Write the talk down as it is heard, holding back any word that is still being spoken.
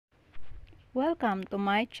Welcome to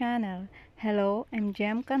my channel. Hello, I'm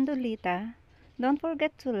Jem Candolita. Don't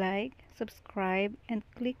forget to like, subscribe, and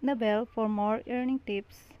click the bell for more earning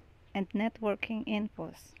tips and networking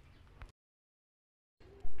infos.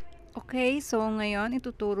 Okay, so ngayon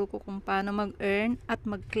ituturo ko kung paano mag-earn at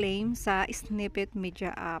mag-claim sa Snippet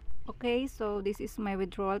Media app. Okay, so this is my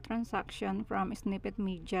withdrawal transaction from Snippet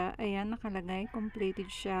Media. Ayan, nakalagay,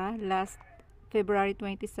 completed siya last February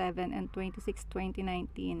 27 and 26,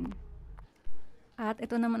 2019. At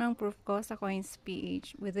ito naman ang proof ko sa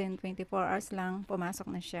Coins.ph. Within 24 hours lang,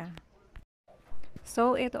 pumasok na siya.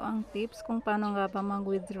 So, ito ang tips kung paano nga ba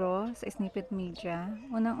mag-withdraw sa Snippet Media.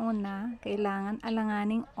 Unang-una, kailangan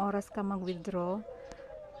alanganing oras ka mag-withdraw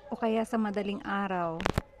o kaya sa madaling araw.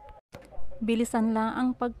 Bilisan lang ang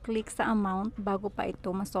pag-click sa amount bago pa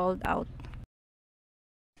ito ma-sold out.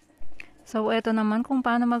 So, ito naman kung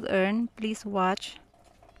paano mag-earn. Please watch